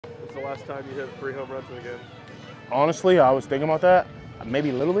the last time you hit 3 home runs in a game? Honestly, I was thinking about that.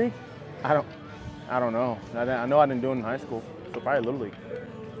 Maybe Little League. I don't know. I know I didn't do it in high school, so probably Little League.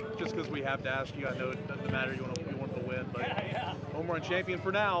 Just because we have to ask you, I know it doesn't matter. You want to win, but home run champion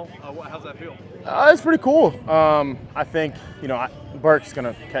for now. How's that feel? It's pretty cool. I think Burke's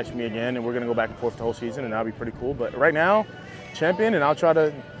gonna catch me again, and we're gonna go back and forth the whole season, and that'll be pretty cool. But right now, champion, and I'll try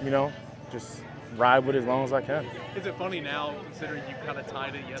to just ride with it as long as I can. Is it funny now, considering you kind of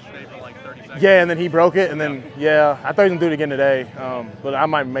tied it yesterday for like 30 seconds? Yeah, and then he broke it, and then I thought he was gonna do it again today, but I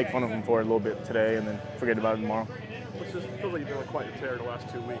might make fun of him for it a little bit today, and then forget about it tomorrow. Which just feels like you've been on quite a tear the last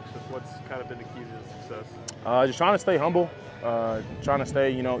 2 weeks. Just what's kind of been the key to the success? Just trying to stay humble, trying to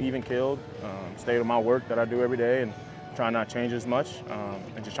stay even keeled, stay with my work that I do every day, and try not to change as much,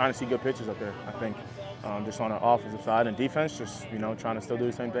 and just trying to see good pitches up there. I think just on the offensive side and defense, just trying to still do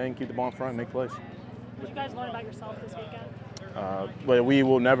the same thing, keep the ball in front, and make plays. What did you guys learn about yourself this weekend? But we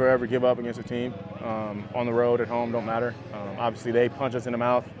will never ever give up against a team. On the road, at home, don't matter. Obviously, they punched us in the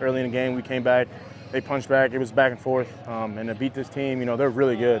mouth early in the game. We came back, they punched back. It was back and forth, and to beat this team, they're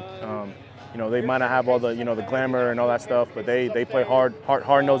really good. They might not have all the the glamour and all that stuff, but they play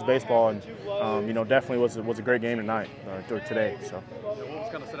hard-nosed baseball, and definitely was a great game tonight or today. So. What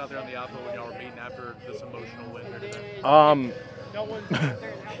was kind of set out there on the outfield when y'all were meeting after this emotional win today?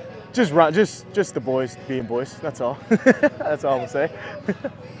 Just the boys being boys. That's all. That's all I'm gonna say.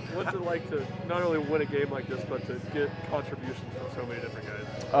 What's it like to not only win a game like this, but to get contributions from so many different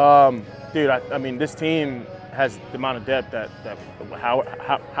guys? Dude, I mean, this team has the amount of depth that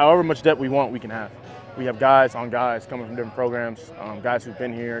however much depth we want, we can have. We have guys on guys coming from different programs, guys who've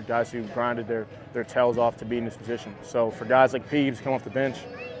been here, guys who've grinded their tails off to be in this position. So for guys like Peeves come off the bench,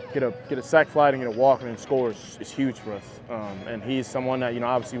 get a sac fly and get a walk and then scores is huge for us. And he's someone that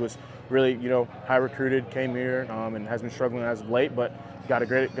obviously was really high recruited, came here and has been struggling as of late, but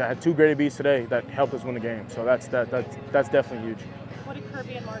had 2 great ABs today that helped us win the game. So that's definitely huge. What did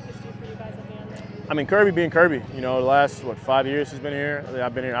Kirby and Marcus do for you guys at the end? I mean, Kirby being Kirby. The last 5 years he's been here.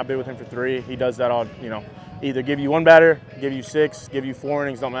 I've been with him for 3. He does that all. Either give you 1 batter, give you 6, give you 4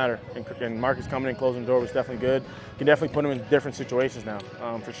 innings, don't matter. And Marcus coming in, closing the door was definitely good. Can definitely put him in different situations now,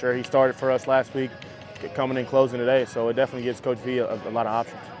 for sure. He started for us last week, coming in, closing today. So it definitely gives Coach V a lot of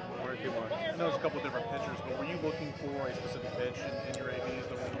options. I know there's a couple of different pitchers, but were you looking for a specific pitch in your ABs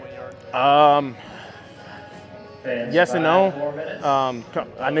that won the 1 yard? Yes and no.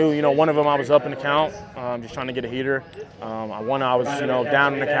 I knew, one of them I was up in the count, just trying to get a heater. One I was,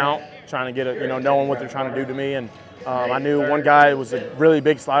 down in the count, trying to get knowing what they're trying to do to me. And I knew one guy was a really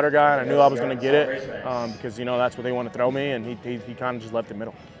big slider guy, and I knew I was going to get it because, that's what they want to throw me, and he kind of just left the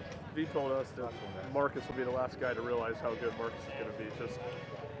middle. V told us that Marcus will be the last guy to realize how good Marcus is going to be. Just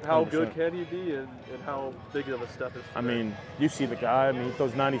how 100%. Good can he be, and how big of a step is today? I mean, you see the guy. I mean, he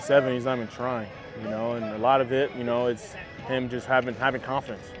throws 97. He's not even trying. And a lot of it, it's him just having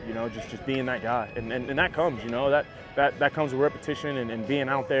confidence. Just being that guy, and that comes. That comes with repetition and being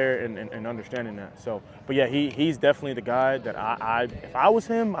out there and understanding that. So, but yeah, he's definitely the guy that if I was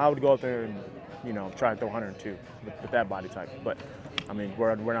him, I would go out there and try to throw 102 with that body type. But I mean,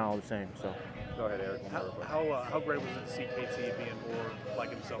 we're not all the same. So. Go ahead, Eric. How great was it to see KT being more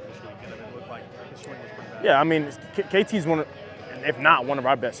like himself this weekend? I mean, it looked like his swing was pretty bad. Yeah, I mean, KT's one of, if not one of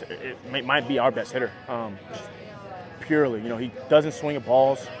our best, it might be our best hitter. Purely, he doesn't swing at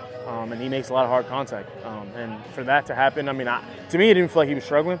balls, and he makes a lot of hard contact. And for that to happen, I mean, to me, it didn't feel like he was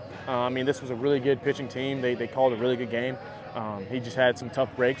struggling. I mean, this was a really good pitching team. They called a really good game. He just had some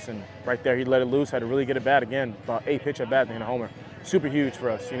tough breaks, and right there he let it loose, had a really good at bat again, about 8 pitch at bat and a homer. Super huge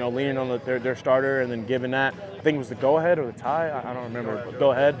for us, leaning on their starter and then giving that. I think it was the go-ahead or the tie. I don't remember.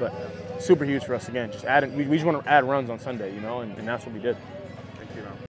 Go-ahead, but super huge for us again. Just adding. We just want to add runs on Sunday, and that's what we did.